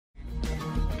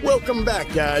Welcome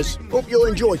back, guys. Hope you'll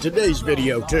enjoy today's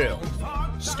video too.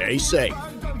 Stay safe.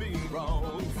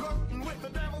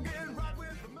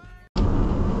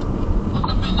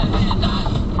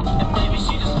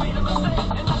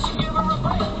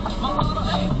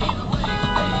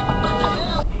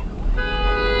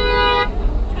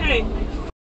 Hey,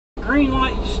 green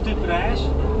light, you stupid ass.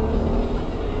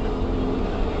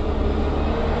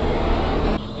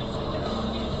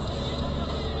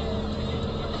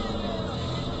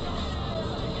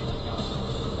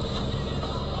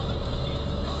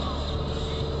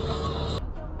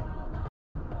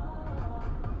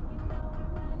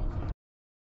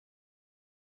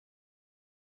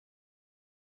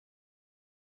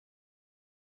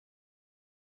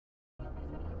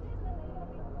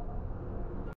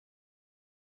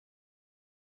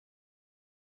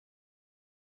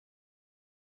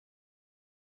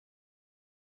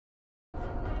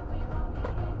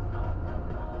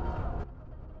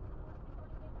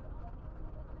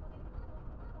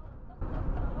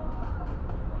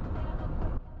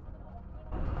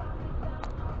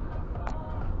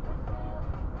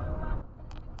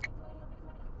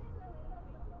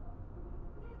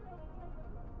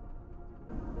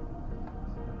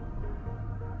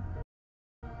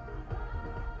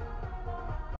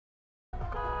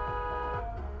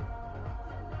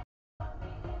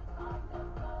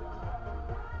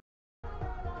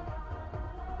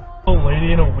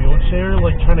 Lady in a wheelchair,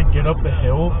 like trying to get up the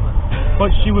hill, but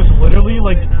she was literally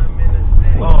like,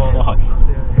 "Oh, fuck.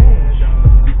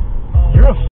 You're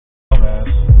a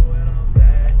dumbass.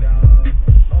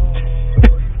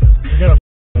 You're gonna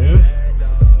move.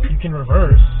 You can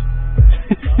reverse,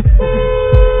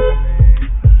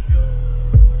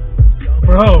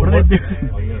 bro. What are they doing?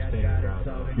 Oh, you gotta stay your ground.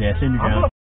 Yeah, stand your ground.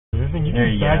 Move and you there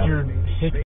can you back go. your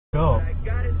hick up.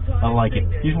 I like it.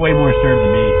 He's way more assertive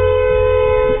than me.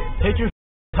 Take your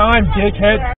time,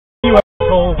 dickhead. You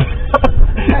asshole.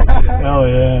 Hell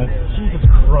yeah. Jesus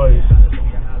Christ.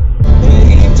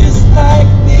 Just like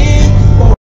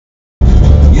before,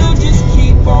 you just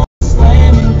keep on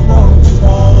slamming close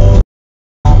on.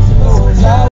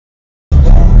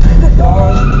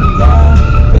 Darling,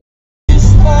 down,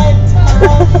 just like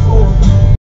time before.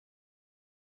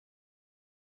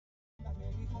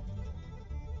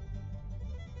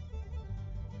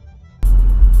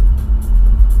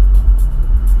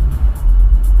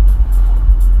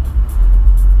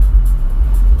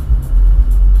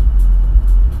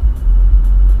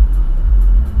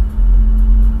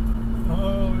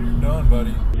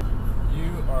 Buddy, you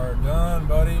are done,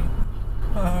 buddy.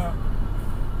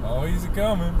 Oh, he's a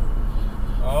coming.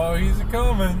 Oh, he's a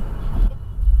coming.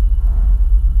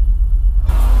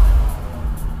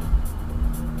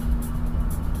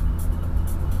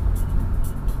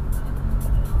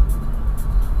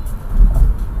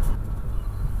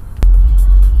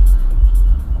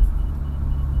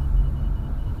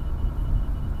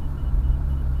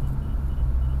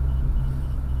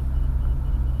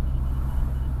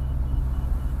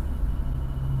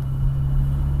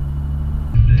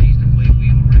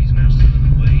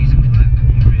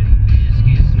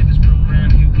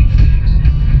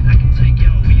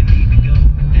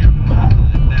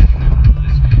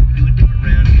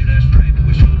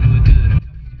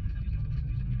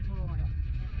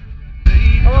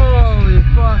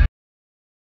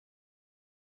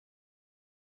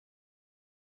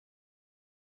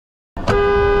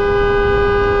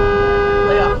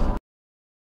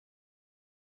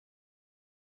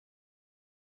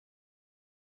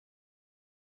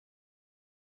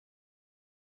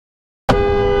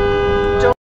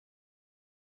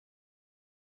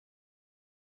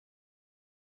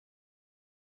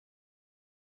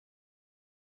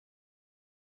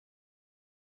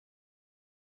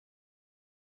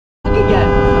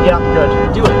 Yeah,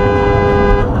 good. Do it.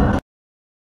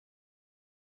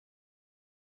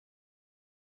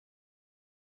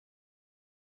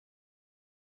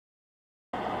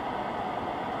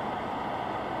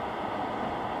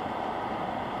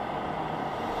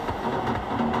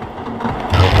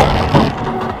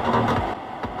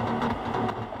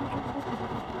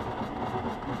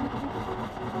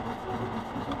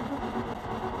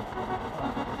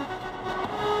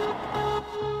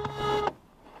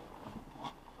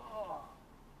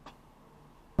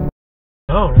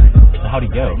 Oh. How'd he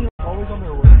go? Always on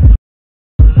their way.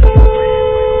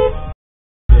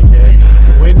 Okay.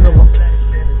 Wait in the line.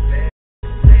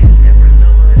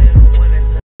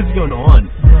 What's going on?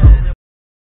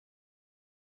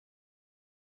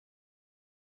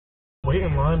 Wait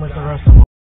in line like the rest of them.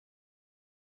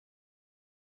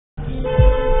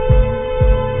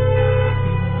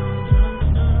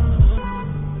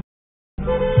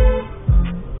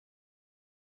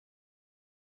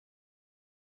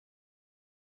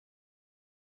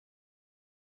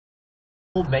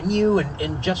 menu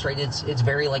and just right. It's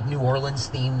very like New Orleans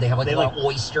themed. They have like a lot of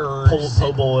oysters,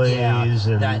 po' boys,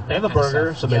 and they have a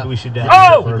burger. So maybe we should.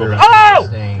 Oh!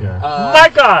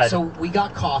 My God! So we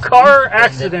got coffee. Car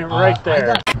accident right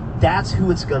there. That's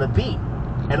who it's gonna be,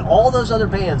 and all those other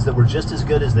bands that were just as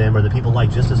good as them, or the people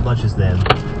like just as much as them,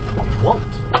 won't.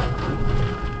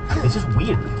 It's just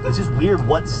weird. It's just weird.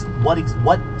 What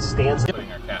stands? Putting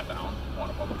our cat down. One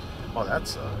of them. Oh, that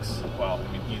sucks. Well,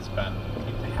 I mean, he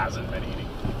hasn't been eating.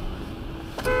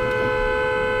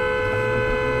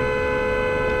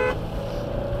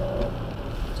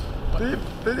 They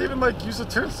didn't even like use a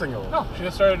turn signal. No, she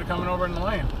just started coming over in the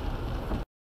lane.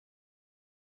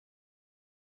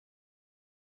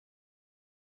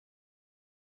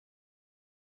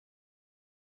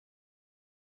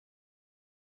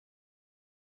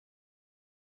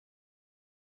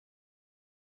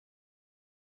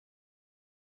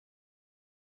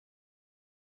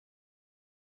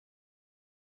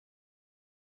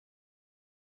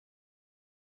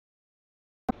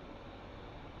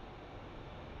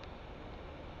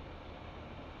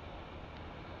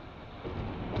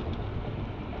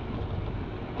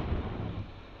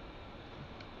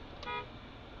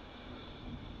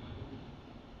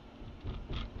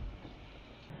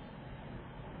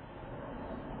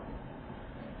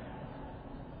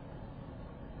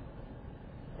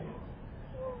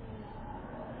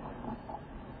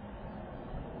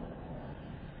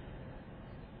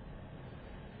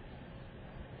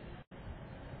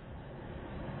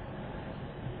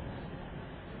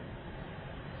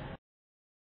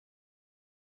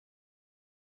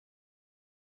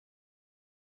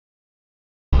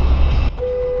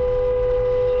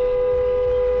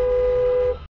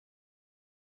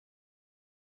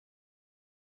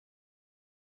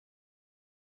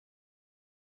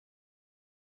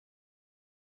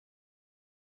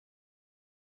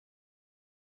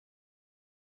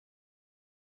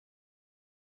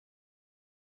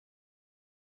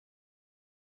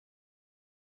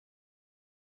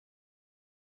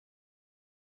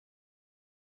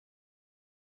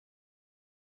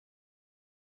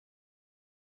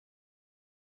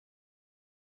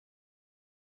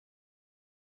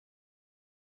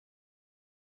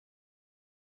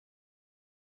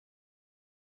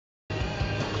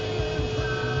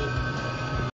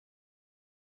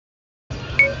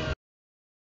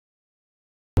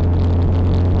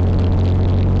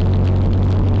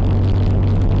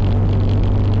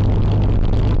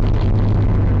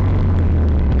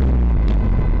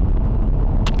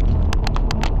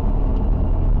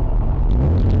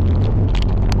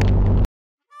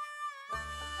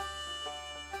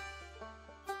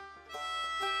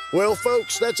 Well,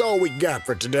 folks, that's all we got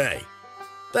for today.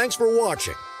 Thanks for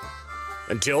watching.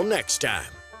 Until next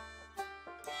time.